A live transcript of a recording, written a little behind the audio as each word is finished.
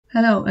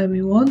Hello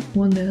everyone,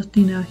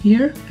 Wondertina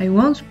here. I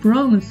once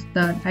promised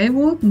that I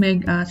would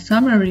make a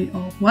summary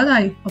of what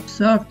I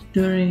observed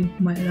during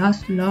my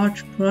last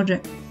large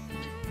project.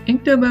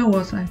 Inktober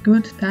was a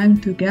good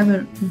time to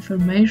gather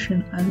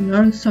information and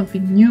learn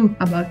something new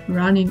about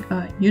running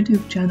a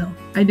YouTube channel.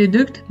 I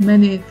deduced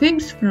many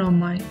things from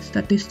my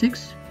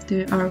statistics.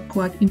 They are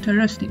quite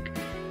interesting.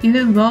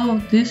 Even though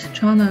this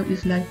channel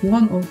is like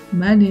one of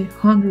many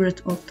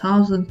hundreds of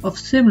thousands of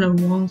similar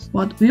ones,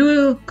 but we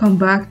will come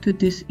back to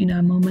this in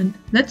a moment.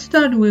 Let's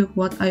start with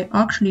what I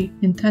actually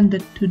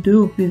intended to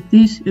do with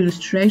this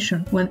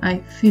illustration when I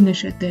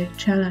finished the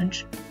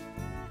challenge.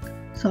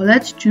 So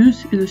let's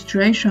choose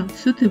illustrations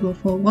suitable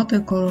for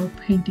watercolor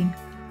painting.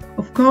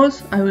 Of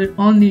course, I will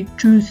only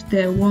choose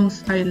the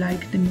ones I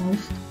like the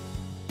most.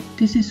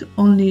 This is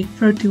only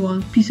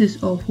 31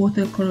 pieces of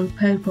watercolor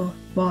paper,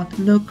 but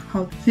look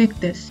how thick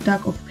the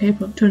stack of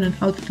paper turned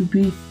out to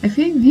be. I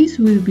think this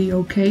will be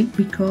okay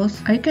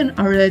because I can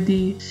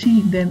already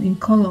see them in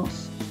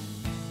colors.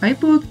 I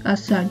put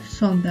aside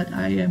some that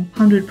I am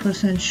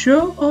 100%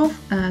 sure of,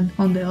 and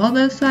on the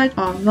other side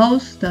are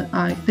those that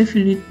I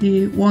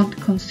definitely won't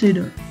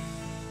consider.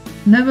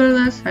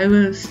 Nevertheless, I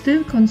will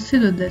still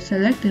consider the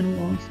selected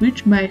ones,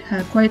 which may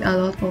have quite a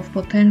lot of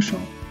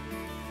potential.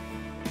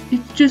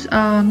 It's just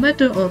a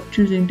matter of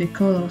choosing the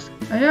colors.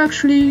 I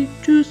actually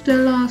choose the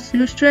last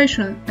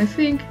illustration. I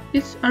think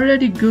it's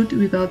already good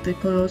without the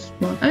colors,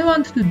 but I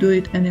want to do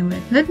it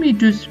anyway. Let me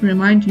just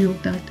remind you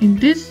that in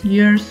this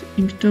year's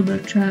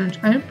Inktober challenge,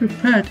 I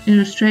prepared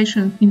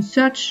illustrations in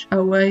such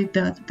a way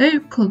that they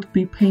could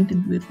be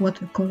painted with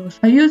watercolors.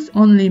 I used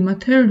only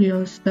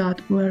materials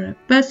that were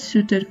best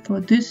suited for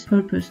this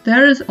purpose.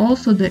 There is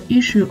also the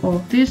issue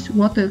of this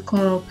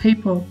watercolor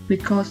paper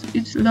because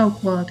it's low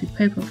quality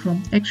paper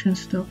from Action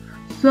Store.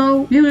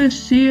 So we will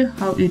see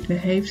how it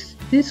behaves.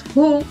 This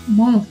whole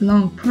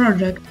month-long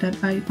project that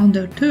I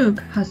undertook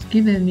has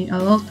given me a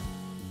lot.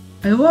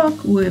 I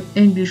work with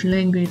English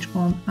language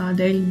on a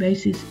daily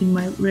basis in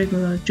my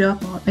regular job,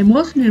 but I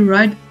mostly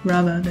write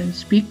rather than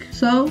speak,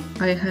 so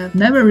I have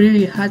never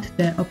really had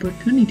the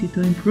opportunity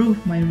to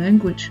improve my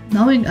language.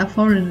 Knowing a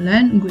foreign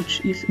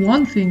language is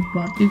one thing,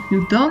 but if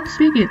you don't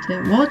speak it,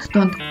 the words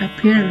don't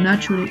appear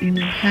naturally in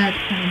your head,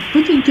 and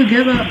putting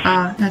together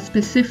a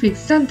specific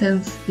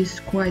sentence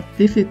is quite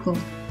difficult.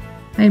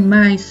 I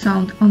may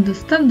sound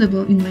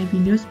understandable in my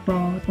videos,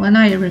 but when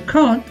I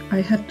record,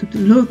 I have to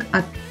look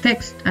at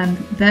text and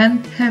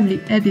then heavily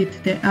edit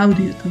the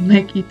audio to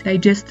make it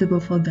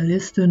digestible for the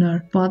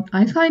listener. But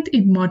I find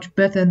it much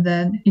better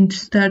than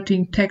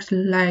inserting text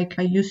like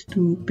I used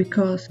to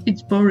because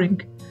it's boring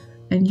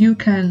and you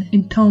can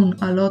intone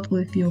a lot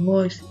with your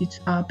voice. It's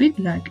a bit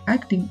like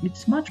acting,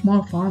 it's much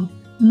more fun.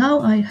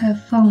 Now I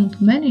have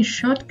found many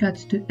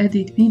shortcuts to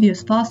edit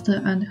videos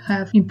faster and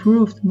have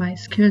improved my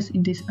skills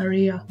in this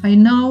area. I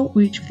know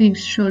which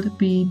things should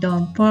be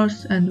done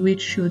first and which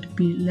should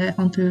be left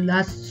until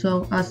last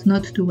so as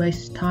not to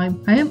waste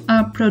time. I am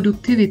a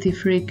productivity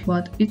freak,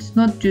 but it's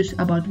not just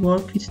about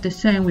work, it's the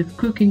same with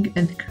cooking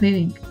and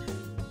cleaning.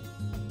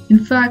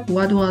 In fact,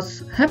 what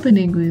was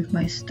happening with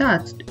my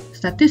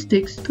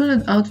statistics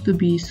turned out to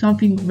be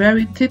something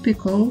very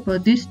typical for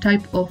this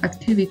type of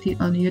activity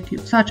on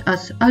YouTube, such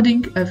as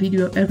adding a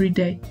video every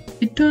day.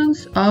 It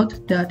turns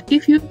out that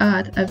if you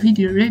add a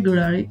video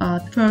regularly,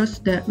 at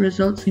first the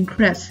results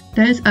increase.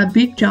 There is a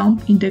big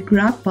jump in the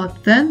graph,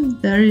 but then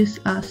there is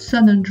a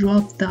sudden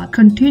drop that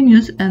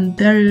continues and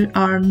there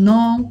are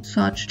no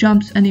such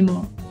jumps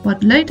anymore.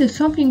 But later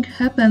something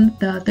happened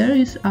that there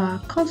is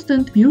a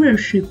constant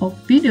viewership of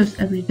videos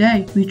every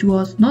day, which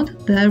was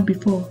not there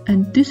before.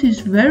 And this is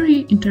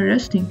very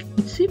interesting.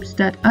 It seems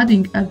that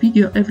adding a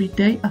video every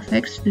day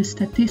affects the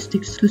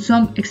statistics to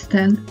some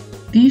extent.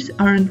 These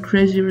aren't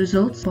crazy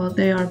results, but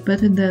they are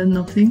better than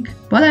nothing.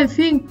 But I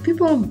think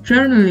people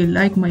generally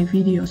like my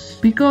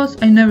videos, because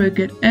I never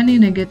get any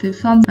negative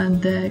thumbs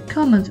and the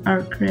comments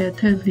are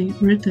creatively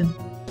written.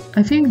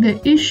 I think the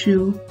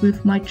issue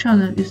with my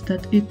channel is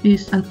that it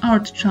is an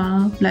art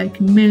channel like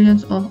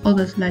millions of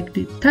others like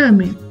it. Tell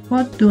me,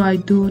 what do I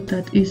do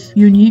that is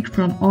unique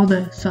from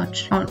other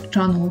such art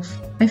channels?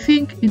 I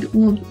think it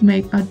would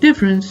make a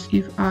difference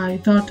if I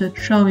started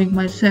showing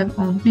myself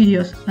on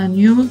videos and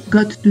you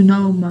got to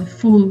know my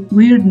full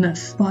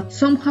weirdness. But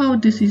somehow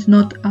this is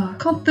not a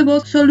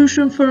comfortable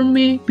solution for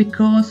me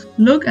because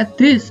look at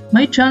this,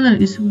 my channel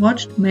is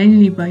watched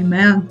mainly by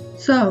men.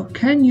 So,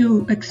 can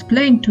you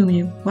explain to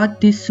me what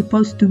this is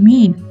supposed to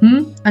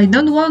mean? I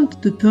don't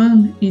want to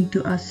turn into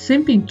a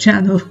simping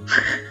channel.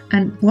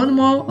 And one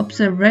more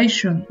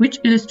observation. Which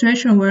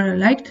illustration were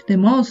liked the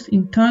most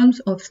in terms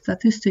of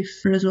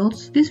statistics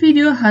results? This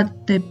video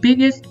had the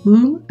biggest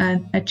boom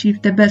and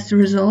achieved the best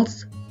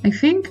results. I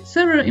think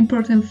several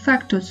important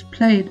factors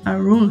played a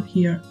role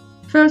here.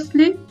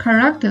 Firstly,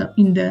 character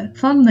in the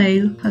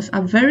thumbnail has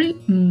a very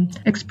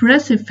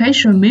expressive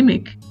facial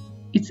mimic.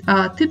 It's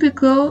a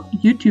typical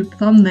YouTube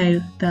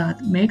thumbnail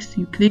that makes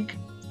you click.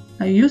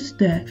 I used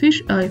the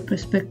fisheye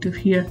perspective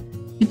here.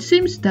 It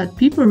seems that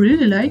people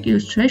really like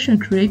illustration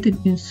created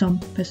in some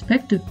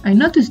perspective. I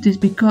noticed this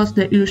because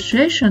the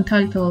illustration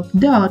titled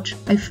Dodge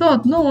I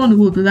thought no one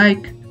would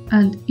like,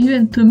 and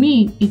even to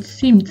me it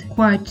seemed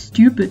quite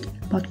stupid.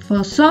 But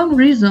for some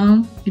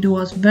reason it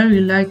was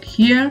very liked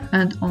here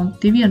and on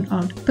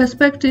DeviantArt.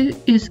 Perspective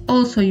is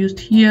also used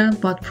here,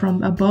 but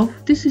from above.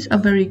 This is a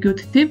very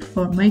good tip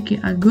for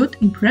making a good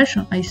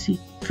impression, I see.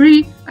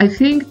 3. I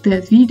think the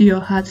video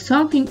had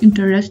something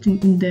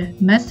interesting in the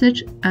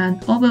message,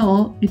 and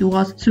overall it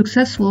was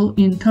successful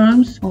in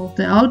terms of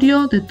the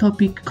audio, the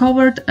topic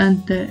covered,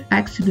 and the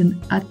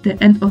accident at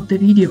the end of the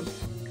video.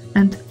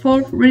 And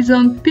 4th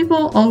reason,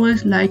 people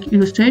always like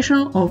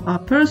illustration of a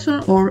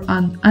person or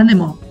an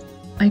animal.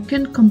 I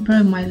can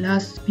compare my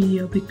last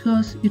video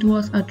because it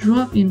was a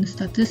drop in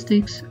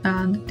statistics,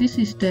 and this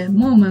is the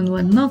moment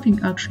when nothing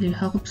actually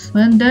helps.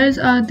 When there is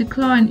a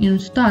decline in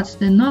stats,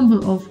 the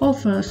number of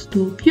offers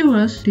to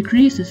viewers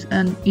decreases,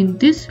 and in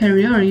this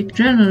period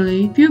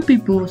generally few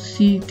people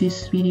see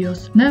these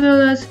videos.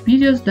 Nevertheless,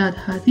 videos that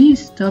had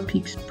these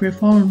topics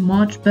perform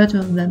much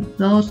better than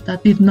those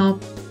that did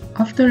not.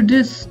 After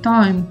this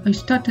time, I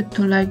started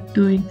to like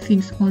doing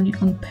things only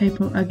on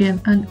paper again,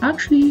 and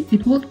actually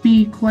it would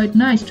be quite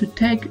nice to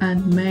take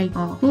and make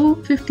a full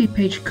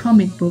 50-page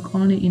comic book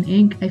only in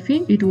ink. I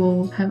think it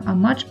will have a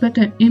much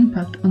better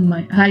impact on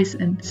my eyes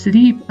and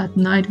sleep at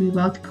night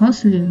without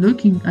constantly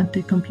looking at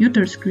the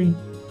computer screen.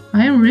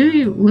 I am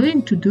really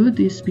willing to do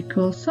this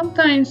because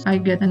sometimes I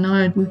get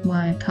annoyed with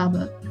my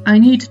tablet. I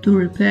need to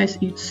replace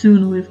it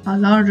soon with a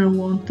larger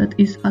one that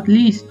is at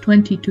least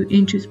 22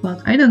 inches,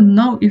 but I don't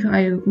know if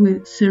I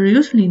will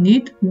seriously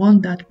need one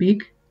that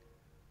big.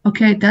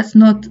 Okay, that's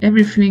not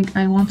everything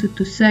I wanted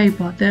to say,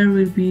 but there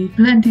will be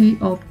plenty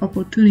of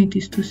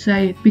opportunities to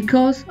say it,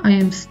 because I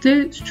am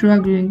still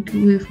struggling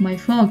with my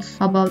thoughts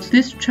about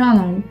this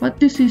channel, but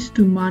this is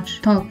too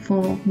much talk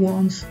for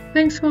once.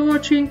 Thanks for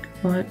watching,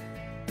 bye.